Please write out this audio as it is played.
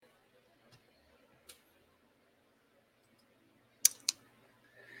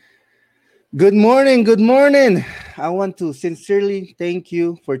Good morning. Good morning. I want to sincerely thank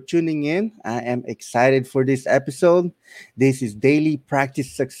you for tuning in. I am excited for this episode. This is Daily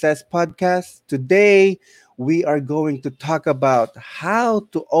Practice Success Podcast. Today, we are going to talk about how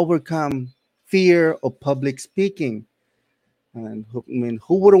to overcome fear of public speaking. And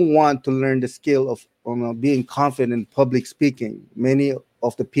who wouldn't want to learn the skill of being confident in public speaking? Many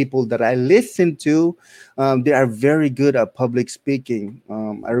of the people that I listen to, they are very good at public speaking.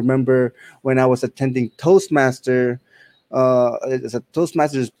 I remember when I was attending as a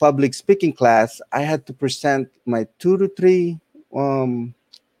Toastmasters public speaking class, I had to present my 2 to 3 um,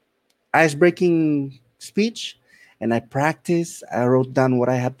 ice breaking speech, and I wrote down what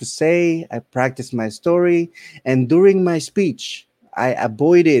I have to say. I practiced my story, and during my speech I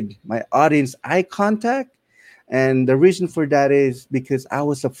avoided my audience eye contact, and the reason for that is because I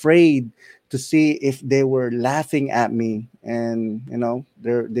was afraid to see if they were laughing at me, and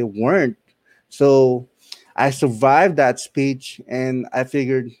they weren't. So I survived that speech, and I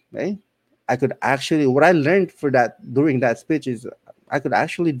figured, hey, I could actually, what I learned for that during that speech is I could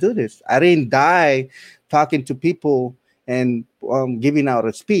actually do this. I didn't die talking to people and giving out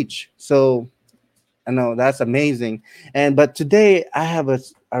a speech. So I know that's amazing. And but today I have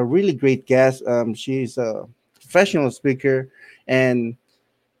a really great guest. She's a professional speaker, and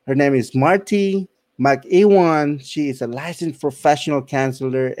her name is Marti MacEwan. She is a licensed professional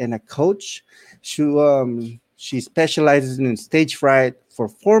counselor and a coach. She specializes in stage fright,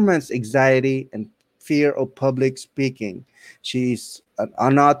 performance anxiety, and fear of public speaking. She's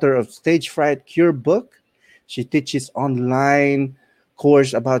an author of Stage Fright Cure book. She teaches online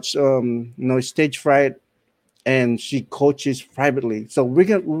course about stage fright, and she coaches privately. So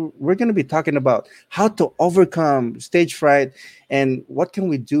we're gonna be talking about how to overcome stage fright and what can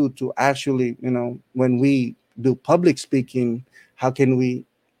we do to actually, when we do public speaking, how can we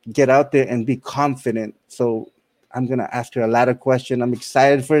get out there and be confident. So I'm gonna ask her a lot of questions. I'm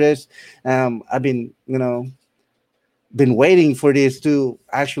excited for this. I've been waiting for this to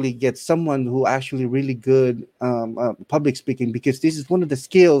actually get someone who actually really good public speaking, because this is one of the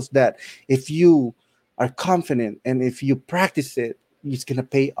skills that if you are confident and if you practice it, it's gonna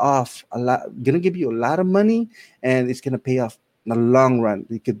pay off a lot, gonna give you a lot of money, and it's gonna pay off in the long run.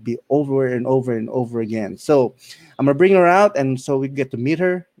 It could be over and over and over again. So I'm gonna bring her out, and so we get to meet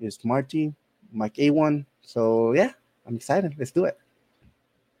her. It's Marty, Mike A1. So yeah, I'm excited. Let's do it.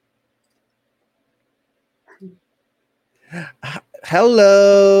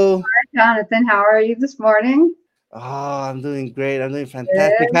 Hello. Jonathan, how are you this morning? Oh, I'm doing great. I'm doing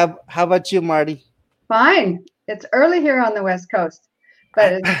fantastic. Good. How about you, Marty? Fine. It's early here on the West Coast,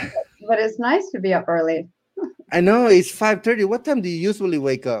 but it's, I, but it's nice to be up early. I know it's 5:30. What time do you usually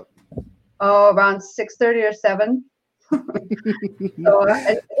wake up? Oh, around 6:30 or 7. So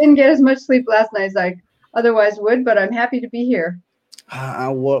I didn't get as much sleep last night as I otherwise would, but I'm happy to be here.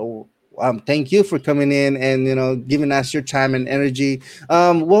 Well, thank you for coming in and giving us your time and energy.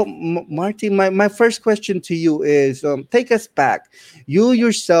 Well, Marty, my first question to you is, take us back. You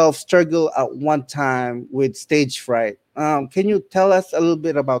yourself struggle at one time with stage fright. Can you tell us a little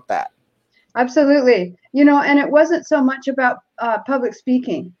bit about that? Absolutely. And it wasn't so much about public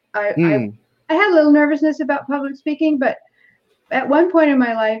speaking. Mm, I had a little nervousness about public speaking, but at one point in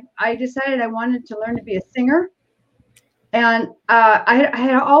my life, I decided I wanted to learn to be a singer. And I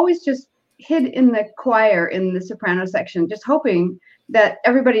had always just hid in the choir in the soprano section, just hoping that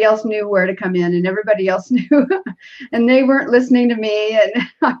everybody else knew where to come in and everybody else knew, and they weren't listening to me. And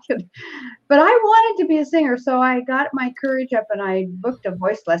but I wanted to be a singer, so I got my courage up and I booked a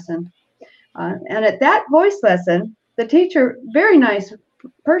voice lesson. And at that voice lesson, the teacher, very nice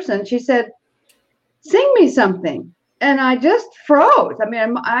person, she said, "Sing me something." And I just froze. I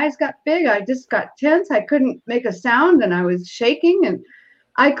mean, my eyes got big. I just got tense. I couldn't make a sound and I was shaking, and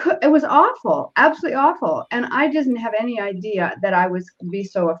it was awful, absolutely awful. And I didn't have any idea that I was be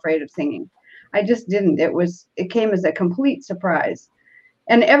so afraid of singing. I just didn't. It came as a complete surprise.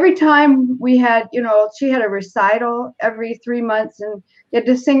 And every time we had, she had a recital every 3 months, and you had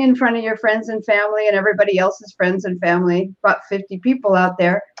to sing in front of your friends and family and everybody else's friends and family, about 50 people out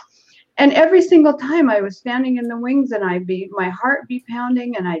there. And every single time I was standing in the wings, and my heart be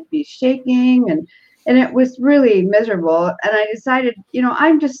pounding and I'd be shaking, and it was really miserable. And I decided,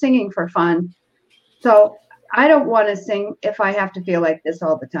 I'm just singing for fun. So I don't want to sing if I have to feel like this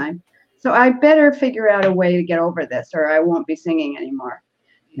all the time. So I better figure out a way to get over this, or I won't be singing anymore.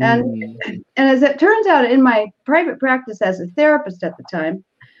 And mm, and as it turns out, in my private practice as a therapist at the time,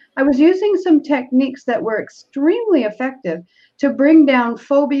 I was using some techniques that were extremely effective to bring down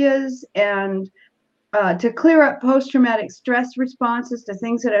phobias and to clear up post-traumatic stress responses to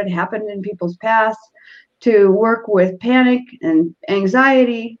things that had happened in people's past, to work with panic and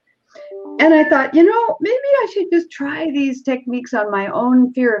anxiety. And I thought, maybe I should just try these techniques on my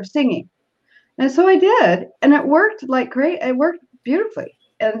own fear of singing. And so I did, and it worked like great. It worked beautifully.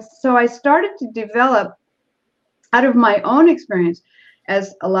 And so I started to develop out of my own experience,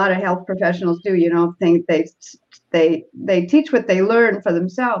 as a lot of health professionals do, think they teach what they learn for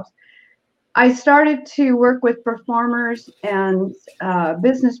themselves. I started to work with performers and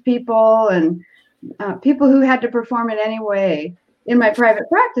business people and people who had to perform in any way in my private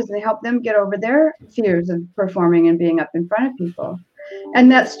practice, and help them get over their fears of performing and being up in front of people.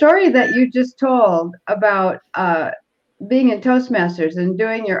 And that story that you just told about being in Toastmasters and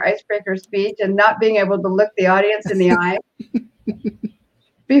doing your icebreaker speech and not being able to look the audience in the eye.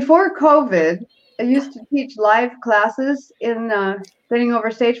 Before COVID, I used to teach live classes in getting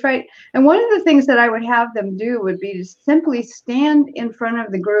over stage fright. And one of the things that I would have them do would be to simply stand in front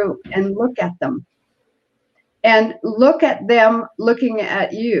of the group and look at them. And look at them looking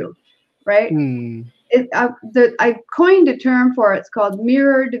at you, right? I coined a term for it. It's called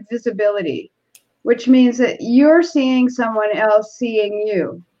mirrored visibility, which means that you're seeing someone else seeing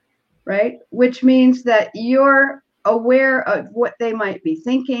you, right? Which means that you're aware of what they might be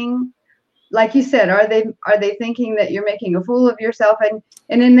thinking. Like you said, are they thinking that you're making a fool of yourself?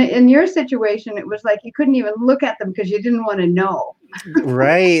 And in your situation, it was like you couldn't even look at them because you didn't want to know.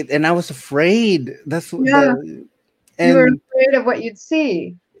 Right. And I was afraid. That's what Yeah, the you were and afraid of what you'd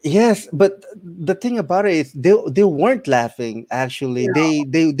see. yes, but the thing about it is they weren't laughing actually. You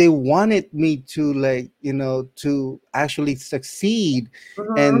They wanted me to, like, to actually succeed.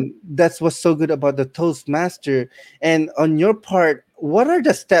 know. And that's what's so good about the Toastmaster. And on your part, what are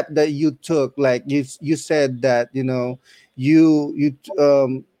the steps that you took? Like you said that, you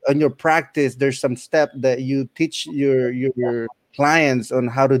on your practice there's some step that you teach your clients on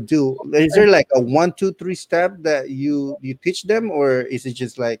how to do. Is there like a 1 2 3 step that you teach them, or is it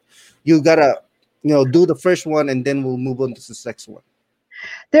just like you gotta do the first one and then we'll move on to the next one?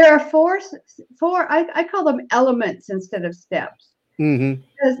 There are four. I call them elements instead of steps. Mm-hmm.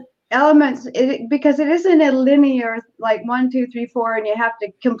 Because elements, because it isn't a linear like 1 2 3 4, and you have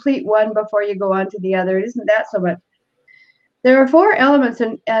to complete one before you go on to the other. It isn't that so much. There are four elements,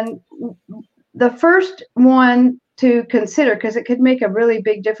 and the first one to consider, because it could make a really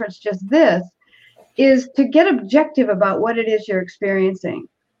big difference, just this, is to get objective about what it is you're experiencing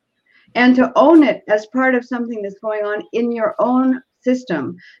and to own it as part of something that's going on in your own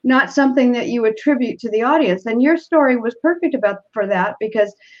system, not something that you attribute to the audience. And your story was perfect for that,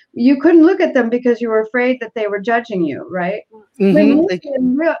 because you couldn't look at them because you were afraid that they were judging you, right?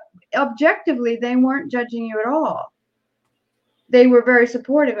 Mm-hmm. Objectively, they weren't judging you at all. They were very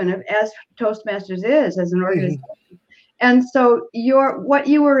supportive, and as Toastmasters is as an organization. Mm-hmm. And so what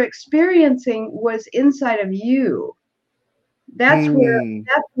you were experiencing was inside of you. That's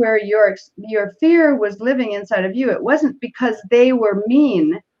where your fear was living inside of you. It wasn't because they were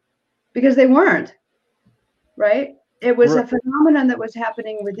mean, because they weren't, right? It was a phenomenon that was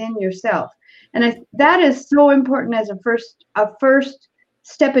happening within yourself. And that is so important as a first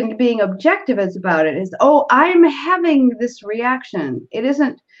step in being objective as about it is, oh, I'm having this reaction. It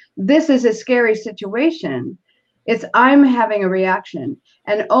isn't, this is a scary situation. It's I'm having a reaction,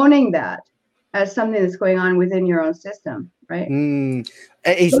 and owning that as something that's going on within your own system, right?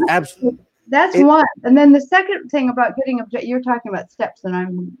 It's absolutely. That's one. And then the second thing about getting objective, you're talking about steps, and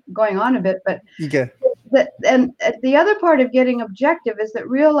I'm going on a bit, but Yeah. and the other part of getting objective is that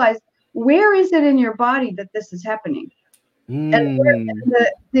realize, where is it in your body that this is happening? And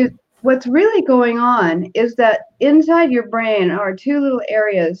what's really going on is that inside your brain are two little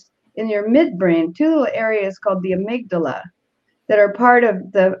areas in your midbrain, two little areas called the amygdala, that are part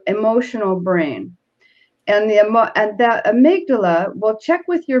of the emotional brain. And that amygdala will check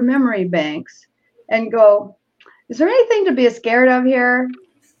with your memory banks and go, is there anything to be scared of here?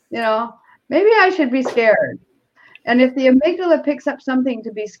 Maybe I should be scared. And if the amygdala picks up something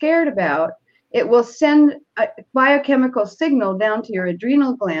to be scared about, it will send a biochemical signal down to your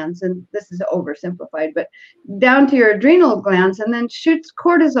adrenal glands, and this is oversimplified, but down to your adrenal glands, and then shoots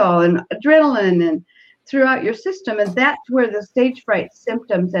cortisol and adrenaline and throughout your system. And that's where the stage fright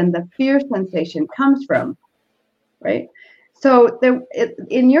symptoms and the fear sensation comes from, right? So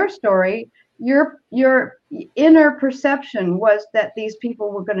in your story, your inner perception was that these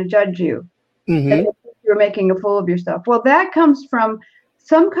people were going to judge you, and you were making a fool of yourself. Well, that comes from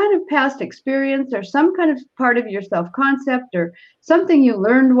some kind of past experience, or some kind of part of your self-concept, or something you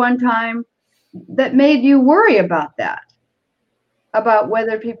learned one time that made you worry about that, about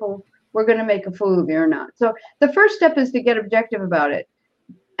whether people we're going to make a fool of you or not. So the first step is to get objective about it.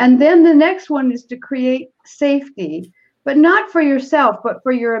 And then the next one is to create safety, but not for yourself, but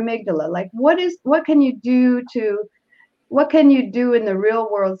for your amygdala. Like what can you do in the real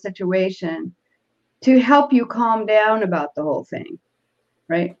world situation to help you calm down about the whole thing,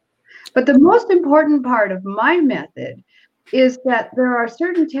 right? But the most important part of my method is that there are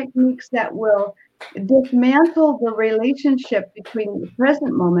certain techniques that will dismantle the relationship between the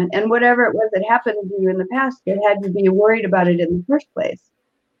present moment and whatever it was that happened to you in the past that had you be worried about it in the first place.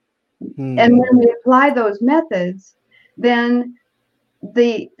 And when we apply those methods, then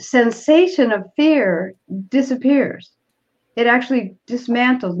the sensation of fear disappears. It actually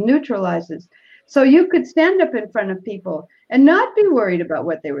dismantles, neutralizes. So you could stand up in front of people and not be worried about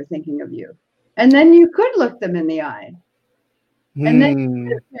what they were thinking of you. And then you could look them in the eye. And then you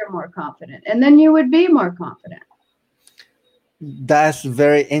would feel more confident. And then you would be more confident. That's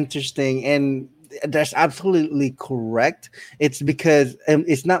very interesting, and that's absolutely correct. It's because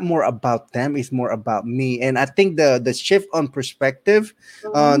it's not more about them; it's more about me. And I think the shift on perspective,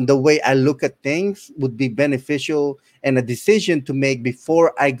 on the way I look at things, would be beneficial, and a decision to make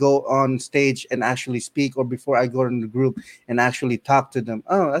before I go on stage and actually speak, or before I go in the group and actually talk to them.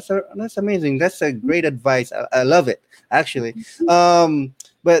 Oh, that's amazing. That's a great advice. I love it, actually.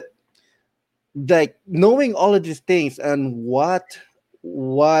 But like knowing all of these things and what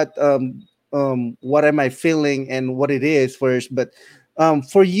what am I feeling and what it is first. But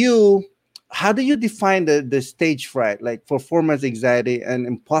for you, how do you define the stage fright, like performance anxiety and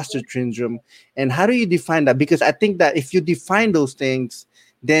imposter syndrome, and how do you define that? Because I think that if you define those things,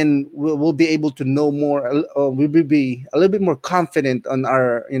 then we'll be able to know more. We will be a little bit more confident on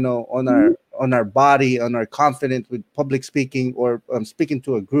our, on our body, on our confidence with public speaking or speaking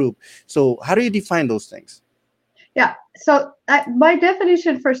to a group. So how do you define those things? Yeah. So my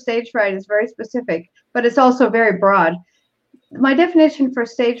definition for stage fright is very specific, but it's also very broad. My definition for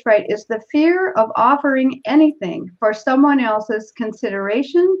stage fright is the fear of offering anything for someone else's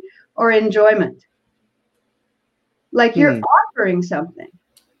consideration or enjoyment. Like you're offering something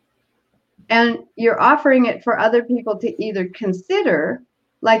and you're offering it for other people to either consider.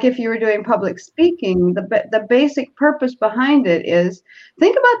 Like if you were doing public speaking, the basic purpose behind it is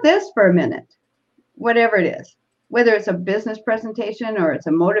think about this for a minute, whatever it is, whether it's a business presentation or it's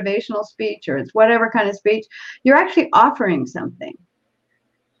a motivational speech or it's whatever kind of speech, you're actually offering something.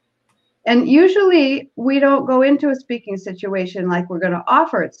 And usually we don't go into a speaking situation like we're going to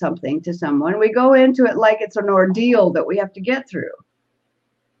offer it something to someone. We go into it like it's an ordeal that we have to get through.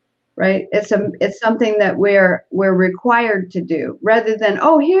 Right? It's something that we're required to do, rather than,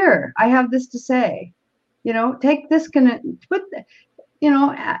 oh, here, I have this to say. Take this, tell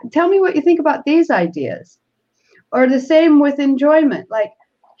me what you think about these ideas. Or the same with enjoyment, like,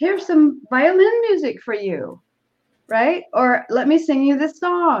 here's some violin music for you, right? Or let me sing you this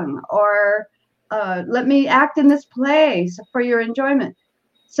song, or let me act in this play for your enjoyment.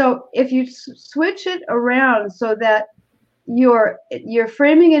 So if you switch it around so that you're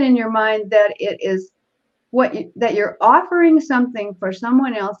framing it in your mind that it is that you're offering something for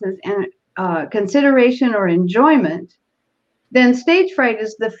someone else's consideration or enjoyment, then stage fright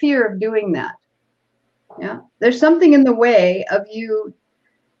is the fear of doing that. Yeah, there's something in the way of you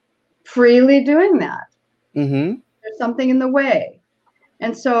freely doing that. There's something in the way,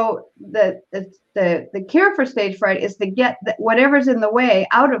 and so the cure for stage fright is to get whatever's in the way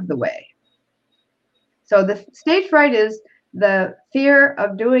out of the way. So the stage fright is the fear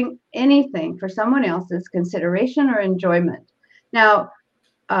of doing anything for someone else's consideration or enjoyment. Now,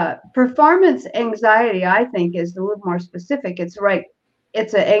 performance anxiety, I think, is a little more specific. It's right.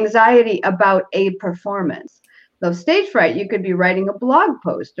 It's an anxiety about a performance. So stage fright, you could be writing a blog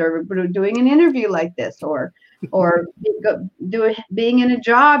post or doing an interview like this, or being in a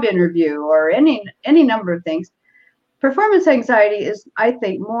job interview, or any number of things. Performance anxiety is, I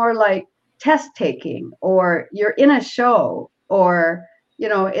think, more like test taking, or you're in a show, or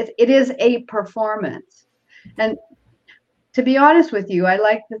it is a performance. And to be honest with you, I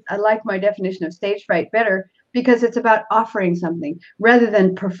like my definition of stage fright better, because it's about offering something rather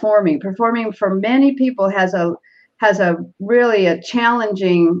than performing. Performing for many people has a really a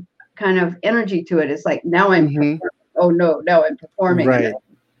challenging kind of energy to it. It's like, now I'm performing. Oh no, now I'm performing. Right.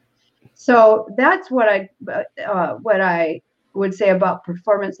 So that's what I would say about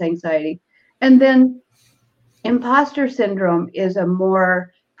performance anxiety. And then imposter syndrome is a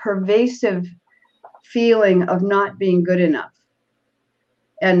more pervasive feeling of not being good enough,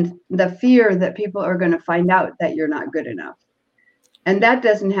 and the fear that people are going to find out that you're not good enough. And that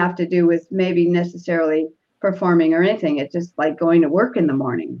doesn't have to do with maybe necessarily performing or anything. It's just like going to work in the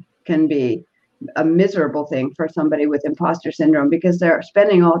morning. can be a miserable thing for somebody with imposter syndrome, because they're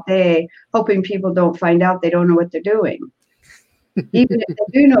spending all day hoping people don't find out they don't know what they're doing, even if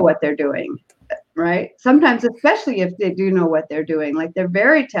they do know what they're doing, right? Sometimes, especially if they do know what they're doing, like they're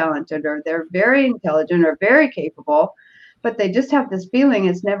very talented or they're very intelligent or very capable, but they just have this feeling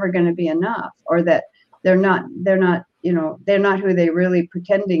it's never going to be enough, or that they're not, they're not who they really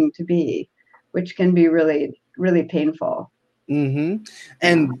pretending to be, which can be really, really painful. Mm-hmm. Yeah.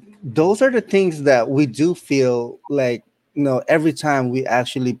 And those are the things that we do feel like, every time we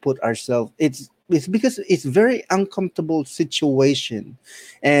actually put ourselves, it's because it's very uncomfortable situation.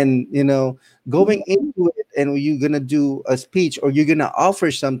 And going into it, and you're gonna do a speech or you're gonna offer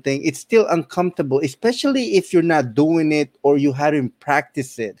something, it's still uncomfortable, especially if you're not doing it or you hadn't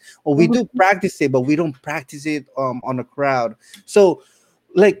practiced it. Or we do Mhm. practice it, but we don't practice it on a crowd. So,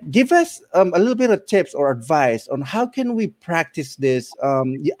 like, give us a little bit of tips or advice on how can we practice this.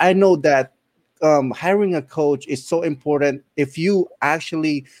 I know that hiring a coach is so important if you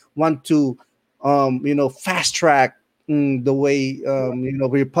actually want to fast track, the way,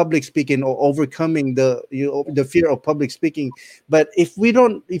 with public speaking, or overcoming the fear of public speaking. But if you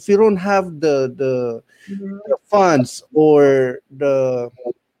don't have the Mhm. funds, or the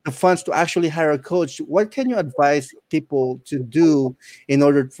funds to actually hire a coach, what can you advise people to do in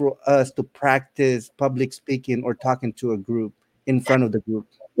order for us to practice public speaking or talking to a group, in front of the group?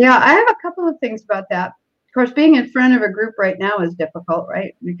 Yeah, I have a couple of things about that. Of course, being in front of a group right now is difficult,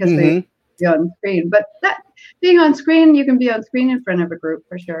 right? Because we Mm-hmm. be on screen. But that being on screen, you can be on screen in front of a group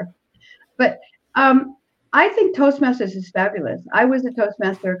for sure. But um, I think Toastmasters is fabulous. I was a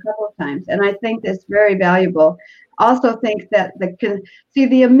Toastmaster a couple of times, and I think it's very valuable. Also, think that see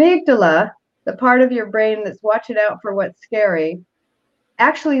the amygdala, the part of your brain that's watching out for what's scary,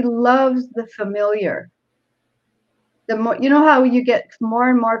 actually loves the familiar. The more, how you get more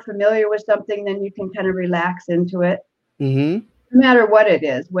and more familiar with something, then you can kind of relax into it, Mm-hmm. no matter what it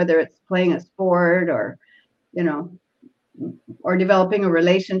is, whether it's playing a sport or you know or developing a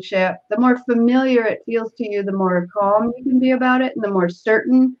relationship. The more familiar it feels to you, the more calm you can be about it, and the more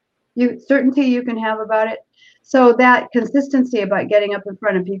certainty you can have about it. So that consistency about getting up in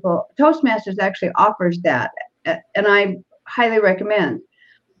front of people, Toastmasters actually offers that, and I highly recommend.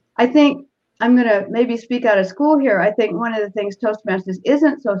 I think I'm going to maybe speak out of school here. I think one of the things Toastmasters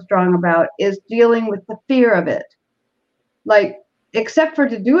isn't so strong about is dealing with the fear of it. Like, except for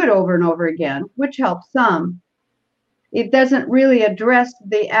to do it over and over again, which helps some, it doesn't really address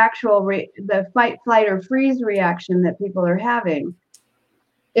the actual the fight, flight, or freeze reaction that people are having.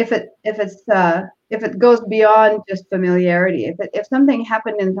 If it goes beyond just familiarity, if something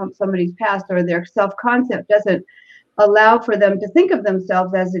happened in somebody's past, or their self concept doesn't allow for them to think of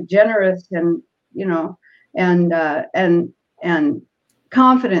themselves as a generous and you know and and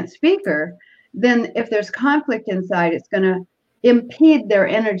confident speaker, then if there's conflict inside, it's going to impede their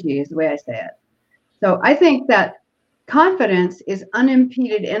energy, is the way I say it. So I think that confidence is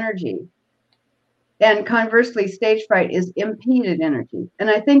unimpeded energy, and conversely, stage fright is impeded energy. And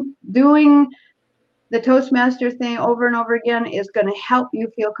I think doing the Toastmaster thing over and over again is going to help you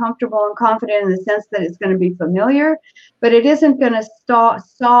feel comfortable and confident, in the sense that it's going to be familiar, but it isn't going to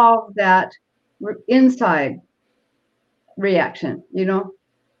solve that inside reaction,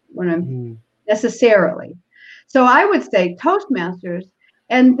 when I'm Mm-hmm. necessarily. So I would say Toastmasters,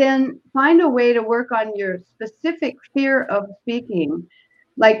 and then find a way to work on your specific fear of speaking.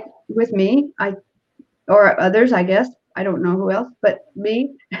 Like with me, or others, I guess. I don't know who else, but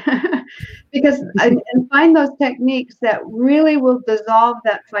me. Because and find those techniques that really will dissolve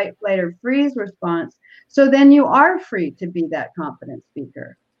that fight, flight, or freeze response. So then you are free to be that confident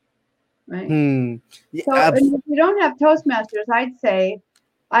speaker, right? Hmm. Yeah, So, and if you don't have Toastmasters,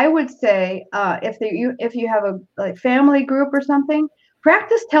 I would say, if you have a like family group or something,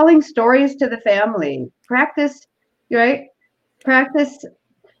 practice telling stories to the family. Practice, right? Practice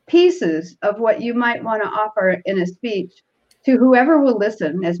pieces of what you might want to offer in a speech to whoever will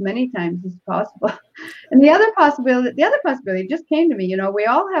listen as many times as possible. And the other possibility just came to me. We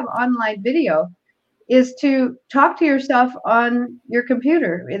all have online video, is to talk to yourself on your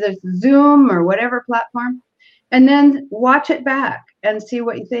computer, either it's Zoom or whatever platform, and then watch it back and see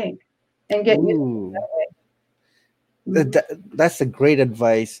what you think, and get used to it Ooh. that way. Mhm. That's a great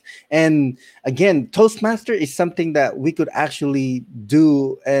advice. And again, Toastmaster is something that we could actually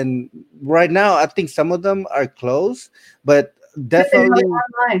do. And right now, I think some of them are closed, but But they're definitely,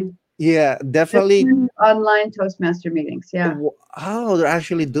 online. yeah, They're definitely. doing online Toastmaster meetings. Yeah. They're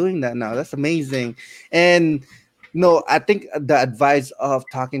actually doing that now. That's amazing. And No, I think the advice of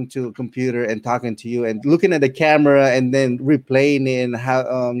talking to a computer and talking to you and looking at the camera and then replaying it and how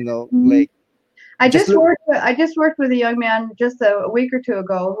Mhm. like just look. I just worked with a young man just a week or two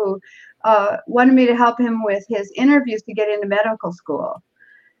ago who wanted me to help him with his interviews to get into medical school,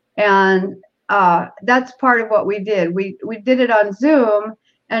 and that's part of what we did. We did it on Zoom,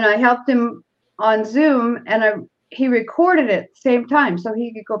 and I helped him on Zoom, and he recorded it at the same time, so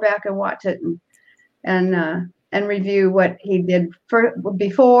he could go back and watch it and and review what he did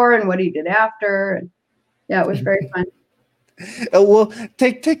before and what he did after. And yeah, it was very fun. Well,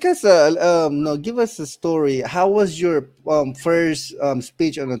 take us no, give us a story. How was your first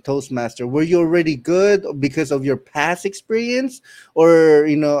speech on a Toastmaster? Were you already good because of your past experience, or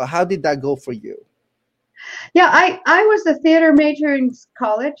how did that go for you? Yeah, I was a theater major in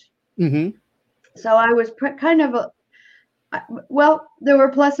college, Mm-hmm. so I was kind of well, there were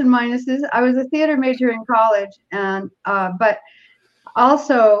plus and minuses. I was a theater major in college, and but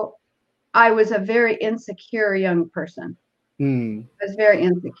also I was a very insecure young person. Mm. I was very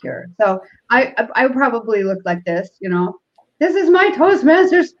insecure, so I probably looked like this, you know. This is my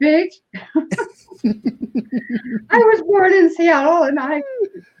Toastmaster speech. I was born in Seattle, and I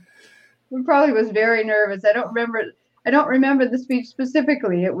probably was very nervous. I don't remember. I don't remember the speech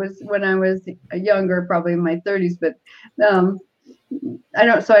specifically. It was when I was younger, probably in my 30s, but um, I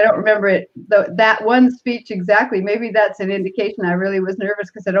don't. So I don't remember it. That one speech exactly. Maybe that's an indication I really was nervous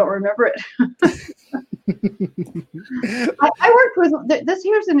because I don't remember it. I worked with this.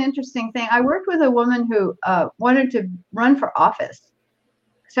 Here's an interesting thing. I worked with a woman who wanted to run for office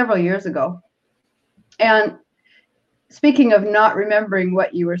several years ago, and speaking of not remembering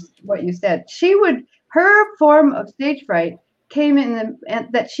what you said, she would her form of stage fright came in and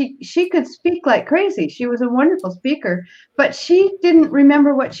that she could speak like crazy. She was a wonderful speaker, but she didn't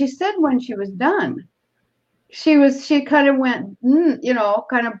remember what she said when she was done. She kind of went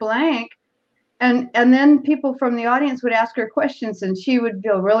kind of blank, and then people from the audience would ask her questions, and she would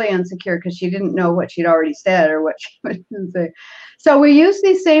feel really insecure because she didn't know what she'd already said or what she would say. So we used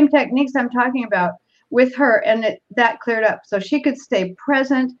these same techniques I'm talking about with her, and that cleared up. So she could stay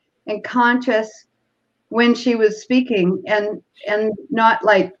present and conscious when she was speaking, and not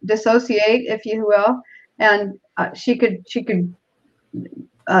like dissociate, if you will. And she could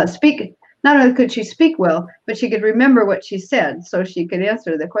speak. Not only could she speak well, but she could remember what she said, so she could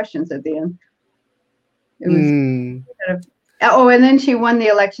answer the questions at the end. It was Mm. kind of, oh, and then she won the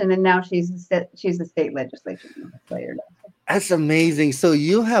election, and now she's a state legislation legislator. That's amazing. So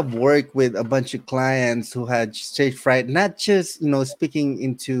you have worked with a bunch of clients who had stage fright, not just speaking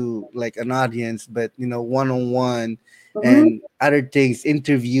into like an audience, but one on one Mm-hmm, and other things,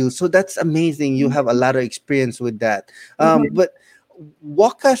 interviews. So that's amazing. You have a lot of experience with that. mm-hmm. But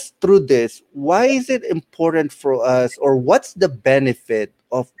walk us through this. Why is it important for us, or what's the benefit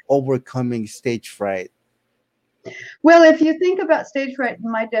of overcoming stage fright? Well, if you think about stage fright in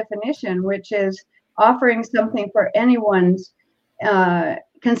my definition, which is offering something for anyone's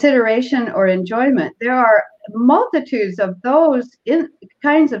consideration or enjoyment, there are multitudes of those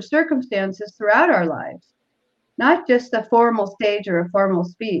kinds of circumstances throughout our lives, not just a formal stage or a formal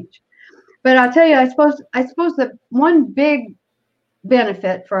speech. But I'll tell you, I suppose the one big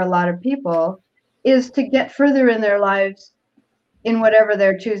benefit for a lot of people is to get further in their lives in whatever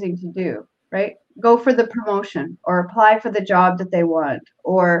they're choosing to do, right? Go for the promotion or apply for the job that they want,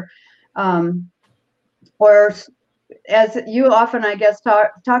 um, or as you often, I guess,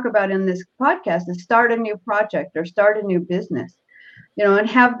 talk about in this podcast, is start a new project or start a new business, and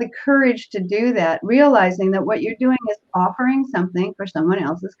have the courage to do that, realizing that what you're doing is offering something for someone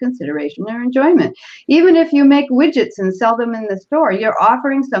else's consideration or enjoyment. Even if you make widgets and sell them in the store, you're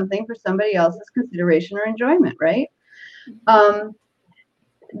offering something for somebody else's consideration or enjoyment, right? Um,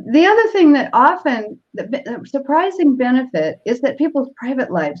 the other thing that often, the surprising benefit is that people's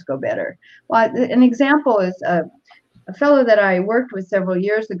private lives go better. Well, an example is a fellow that I worked with several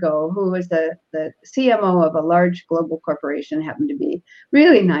years ago who was the CMO of a large global corporation, happened to be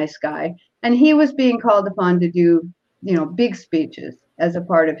really nice guy. And he was being called upon to do, big speeches as a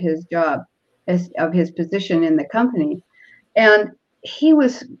part of his job, of his position in the company. And he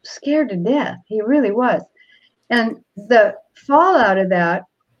was scared to death. He really was. And the fallout of that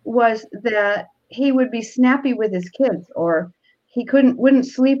was that he would be snappy with his kids, or he wouldn't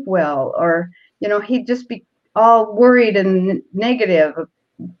sleep well, or he'd just be all worried and negative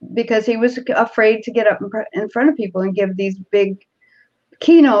because he was afraid to get up in front of people and give these big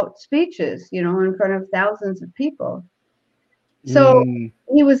keynote speeches, in front of thousands of people. So Mm.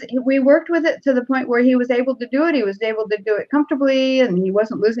 we worked with it to the point where he was able to do it. He was able to do it comfortably, and he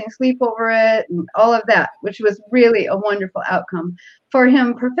wasn't losing sleep over it and all of that, which was really a wonderful outcome for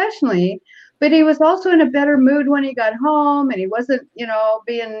him professionally. But he was also in a better mood when he got home, and he wasn't,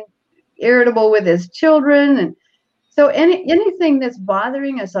 being irritable with his children. And so anything that's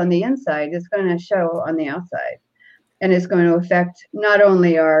bothering us on the inside is going to show on the outside, and it's going to affect not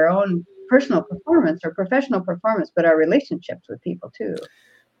only our own personal performance or professional performance, but our relationships with people too.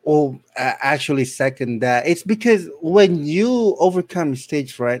 Well, actually, second that. It's because when you overcome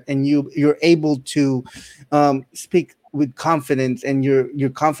stage fright and you're able to speak with confidence, and you're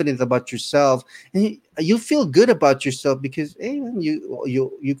confident about yourself, and you feel good about yourself because, hey, man,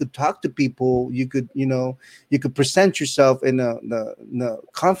 you could talk to people, you could, you could present yourself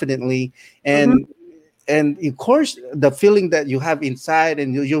confidently, Mm-hmm. and of course the feeling that you have inside,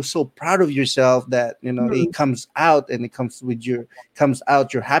 and you're so proud of yourself that it Mm-hmm. comes out, and it comes with your comes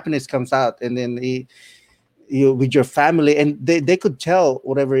out, your happiness comes out, and then you with your family, and they could tell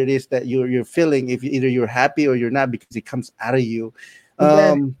whatever it is that you're feeling, if either you're happy or you're not, because it comes out of you.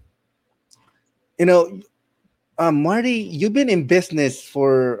 Exactly. um you know Marty, you've been in business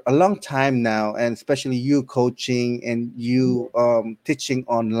for a long time now, and especially you coaching and you teaching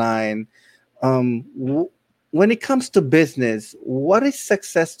online. um w- when it comes to business, what is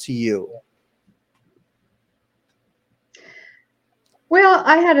success to you? Well,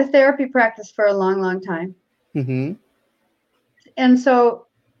 I had a therapy practice for a long, long time. Mm-hmm. And so,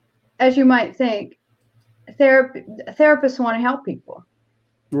 as you might think, therapists want to help people.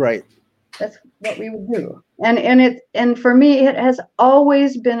 Right. That's what we would do. And for me, it has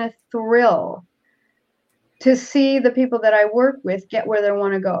always been a thrill to see the people that I work with get where they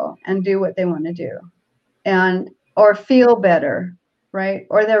want to go and do what they want to do, and or feel better, right?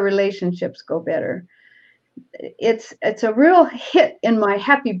 Or their relationships go better. It's a real hit in my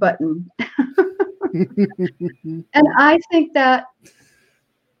happy button. And I think that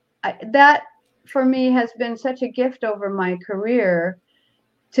for me has been such a gift over my career.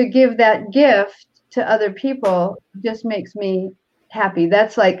 To give that gift to other people just makes me happy.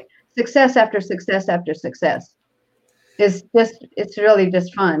 That's like success after success after success. It's really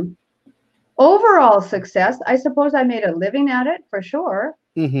just fun. Overall success, I suppose I made a living at it for sure.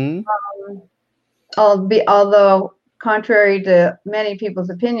 Mm-hmm. Although contrary to many people's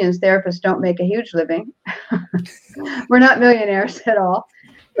opinions, therapists don't make a huge living. We're not millionaires at all.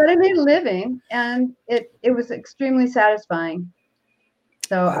 But I made a living, and it was extremely satisfying.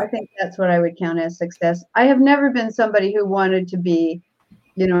 So I think that's what I would count as success. I have never been somebody who wanted to be,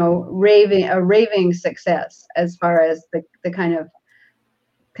 raving success, as far as the kind of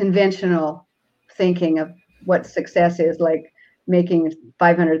conventional thinking of what success is, like making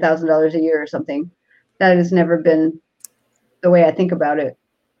 $500,000 a year or something. That has never been the way I think about it.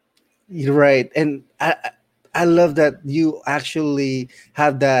 You're right, and I love that you actually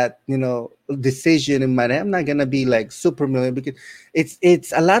have that decision in mind. I'm not gonna be like super million, because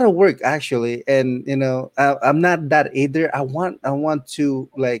it's a lot of work actually, and I'm not that either. I want to,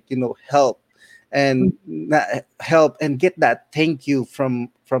 like, help, and help and get that thank you from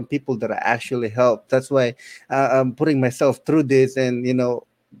people that I actually help. That's why I'm putting myself through this, and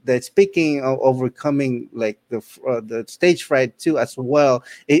that speaking of overcoming, like the stage fright too as well.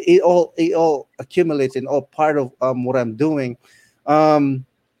 It all accumulates and all part of what I'm doing. um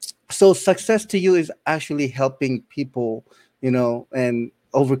so success to you is actually helping people, and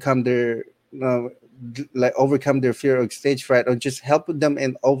overcome their uh, like overcome their fear of stage fright, or just helping them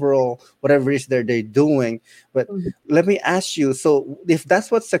in overall whatever it is that they're doing. But Mhm. let me ask you, so if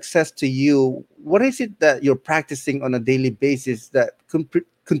that's what success to you, what is it that you're practicing on a daily basis that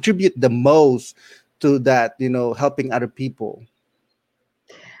contribute the most to that, helping other people?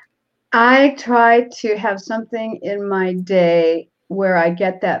 I try to have something in my day where I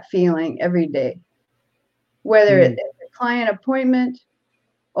get that feeling every day, whether it's Mm, a client appointment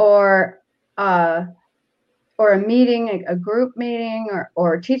or uh, or a meeting, a group meeting,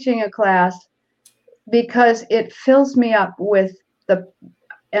 or teaching a class, because it fills me up with the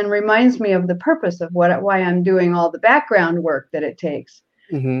and reminds me of the purpose of why I'm doing all the background work that it takes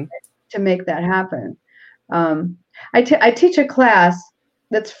mm-hmm, to make that happen. Um, I teach a class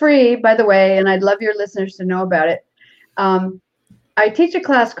that's free, by the way, and I'd love your listeners to know about it. Um, I teach a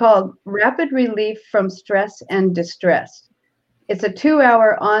class called Rapid Relief from Stress and Distress. It's a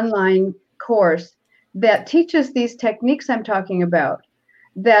 2-hour online course that teaches these techniques I'm talking about,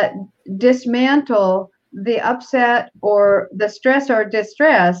 that dismantle the upset or the stress or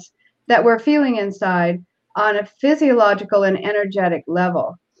distress that we're feeling inside on a physiological and energetic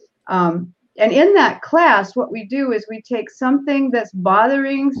level. And in that class, what we do is we take something that's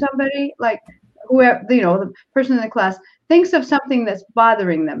bothering somebody, like whoever, the person in the class thinks of something that's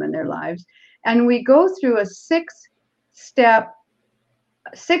bothering them in their lives. And we go through a step,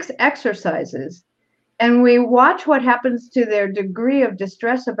 6 exercises, and we watch what happens to their degree of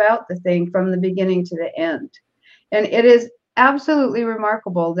distress about the thing from the beginning to the end. And it is absolutely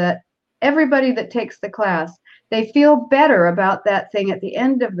remarkable that everybody that takes the class, they feel better about that thing at the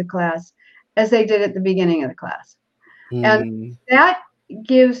end of the class as they did at the beginning of the class. And Mm, that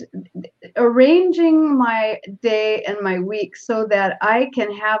gives arranging my day and my week so that I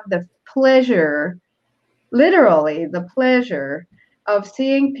can have the pleasure, literally the pleasure of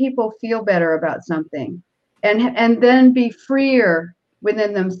seeing people feel better about something, and then be freer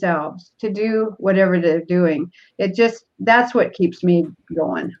within themselves to do whatever they're doing. That's what keeps me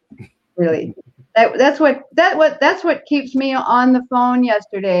going, really. That's what keeps me on the phone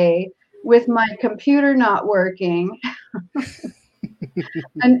yesterday with my computer not working,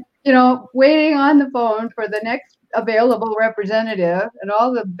 and waiting on the phone for the next available representative, and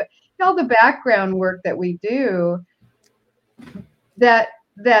all the background work that we do that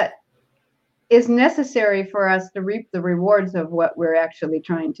is necessary for us to reap the rewards of what we're actually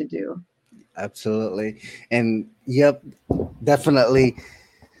trying to do. absolutely. And yep, definitely.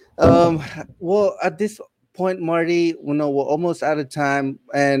 Um, well, at this point, Marty, we're almost out of time,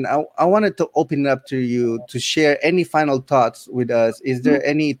 and I wanted to open it up to you to share any final thoughts with us. Is there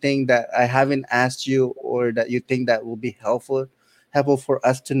anything that I haven't asked you, or that you think that will be helpful for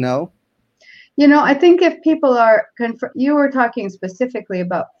us to know? I think if people are you were talking specifically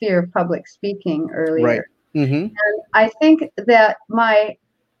about fear of public speaking Right. earlier. Mm-hmm. And I think that my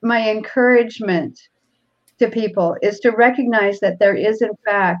encouragement to people is to recognize that there is, in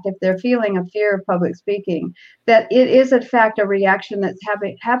fact, if they're feeling a fear of public speaking, that it is, in fact, a reaction that's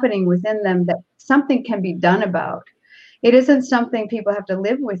happening within them that something can be done about. It isn't something people have to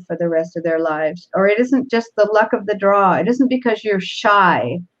live with for the rest of their lives, or it isn't just the luck of the draw. It isn't because you're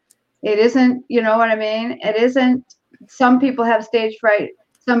shy. It isn't, you know what I mean? It isn't, some people have stage fright,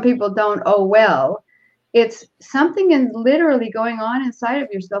 some people don't. Oh, well. It's something in literally going on inside of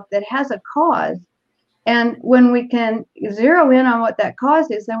yourself that has a cause. And when we can zero in on what that cause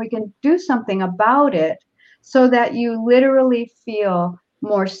is, then we can do something about it so that you literally feel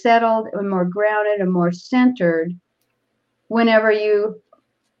more settled and more grounded and more centered whenever you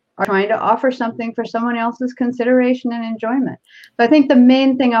are trying to offer something for someone else's consideration and enjoyment. So I think the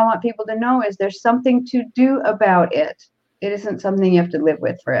main thing I want people to know is there's something to do about it. It isn't something you have to live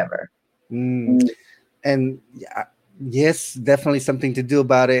with forever. Mm. And yeah, yes, definitely something to do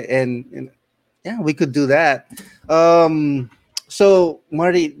about it. And yeah, we could do that. Um, so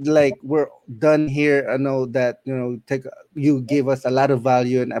Marty, like, we're done here. I know that you gave us a lot of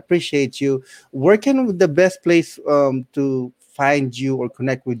value, and I appreciate you. Where can the best place to find you or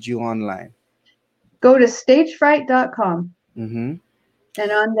connect with you online? Go to stagefright.com. Mm-hmm.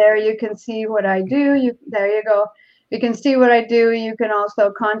 And on there you can see what I do. There you go. You can see what I do. You can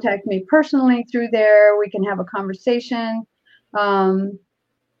also contact me personally through there. We can have a conversation. Um,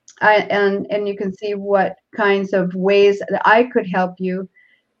 and you can see what kinds of ways that I could help you.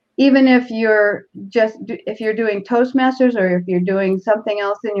 Even if you're doing Toastmasters, or if you're doing something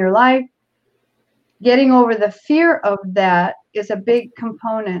else in your life, getting over the fear of that is a big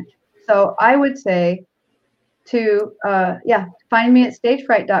component. So I would say to find me at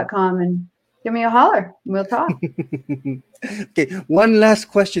stagefright.com and give me a holler. We'll talk. Okay, one last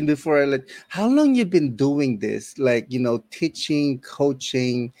question before I let. How long you been doing this? Like, teaching,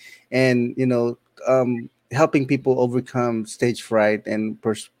 coaching, and helping people overcome stage fright and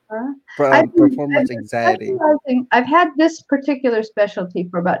Uh, I've performance been anxiety. specializing. I've had this particular specialty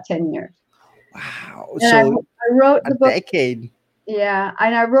for about 10 years. Wow. And I, So I wrote a the book. decade. Yeah.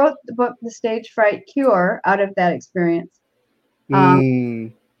 And I wrote the book, The Stage Fright Cure, out of that experience. Um,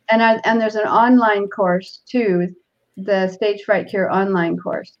 Mm, and there's an online course too, the Stage Fright Cure online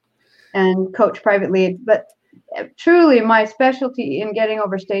course, and coach privately. But truly, my specialty in getting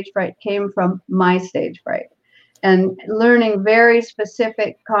over stage fright came from my stage fright and learning very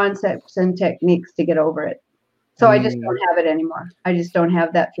specific concepts and techniques to get over it. So I just mm. don't have it anymore. I just don't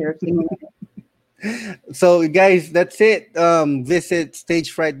have that fear of singing. So guys, that's it. Visit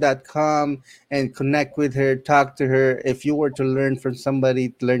stagefright.com and connect with her, talk to her. If you were to learn from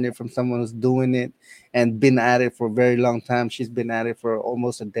somebody, learn it from someone who's doing it and been at it for a very long time. She's been at it for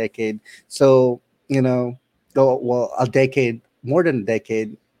almost a decade. So, well, a decade, more than a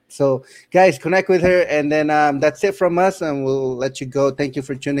decade. So guys, connect with her, and then that's it from us, and we'll let you go. Thank you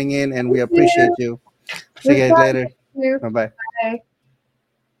for tuning in, and we Thank appreciate you. you. It See was you guys fun. later. Thank you. Bye bye. Bye.